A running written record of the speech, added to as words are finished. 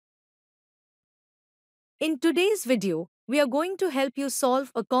In today's video, we are going to help you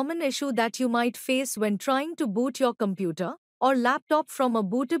solve a common issue that you might face when trying to boot your computer or laptop from a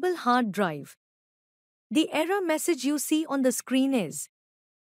bootable hard drive. The error message you see on the screen is: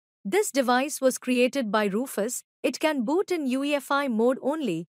 this device was created by Rufus, it can boot in UEFI mode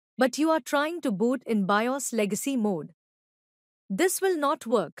only, but you are trying to boot in BIOS legacy mode. This will not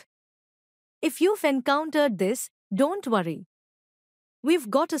work. If you've encountered this, don't worry. We've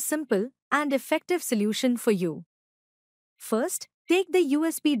got a simple and effective solution for you. First, take the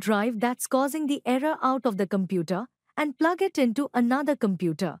USB drive that's causing the error out of the computer and plug it into another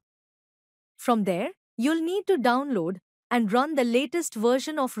computer. From there, you'll need to download and run the latest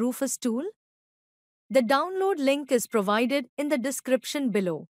version of Rufus tool. The download link is provided in the description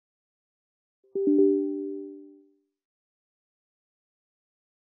below.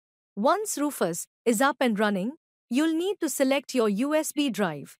 Once Rufus is up and running, you'll need to select your USB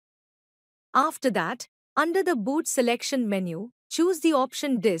drive. After that, under the boot selection menu, choose the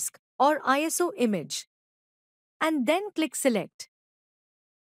option Disk or ISO image. And then click Select.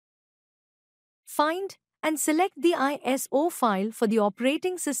 Find and select the ISO file for the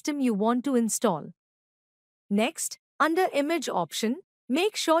operating system you want to install. Next, under Image option,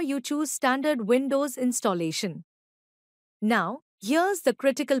 make sure you choose Standard Windows installation. Now, here's the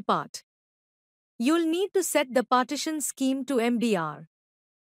critical part. You'll need to set the partition scheme to MBR.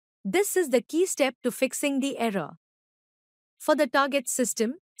 This is the key step to fixing the error. For the target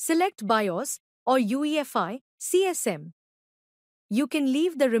system, select BIOS or UEFI CSM. You can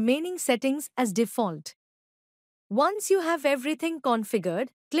leave the remaining settings as default. Once you have everything configured,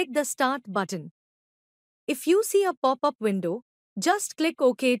 click the Start button. If you see a pop-up window, just click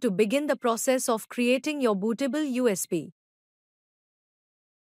OK to begin the process of creating your bootable USB.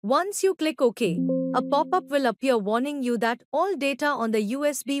 Once you click OK, a pop-up will appear warning you that all data on the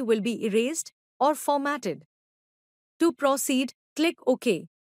USB will be erased or formatted. To proceed, click OK.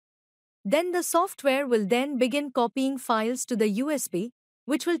 Then the software will then begin copying files to the USB,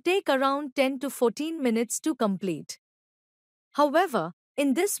 which will take around 10 to 14 minutes to complete. However,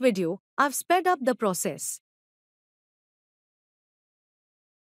 in this video, I've sped up the process.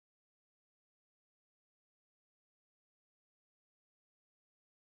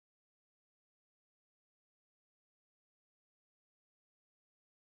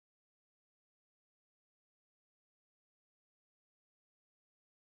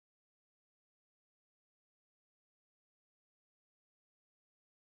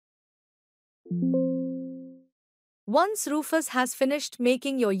 Once Rufus has finished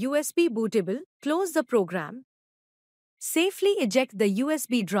making your USB bootable, close the program. Safely eject the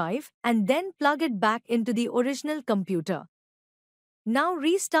USB drive and then plug it back into the original computer. Now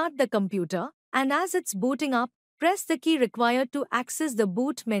restart the computer, and as it's booting up, press the key required to access the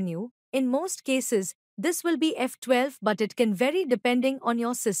boot menu. In most cases, this will be F12, but it can vary depending on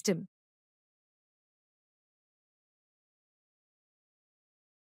your system.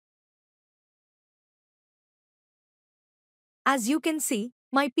 As you can see,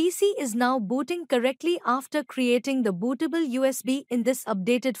 my PC is now booting correctly after creating the bootable USB in this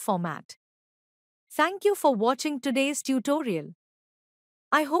updated format. Thank you for watching today's tutorial.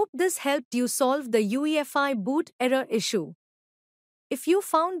 I hope this helped you solve the UEFI boot error issue. If you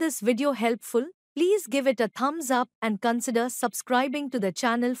found this video helpful, please give it a thumbs up and consider subscribing to the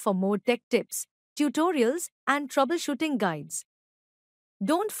channel for more tech tips, tutorials, and troubleshooting guides.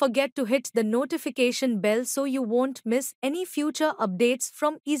 Don't forget to hit the notification bell so you won't miss any future updates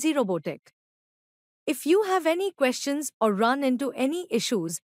from Easy Robotic. If you have any questions or run into any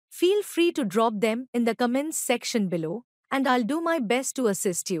issues, feel free to drop them in the comments section below, and I'll do my best to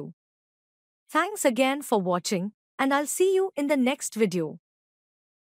assist you. Thanks again for watching, and I'll see you in the next video.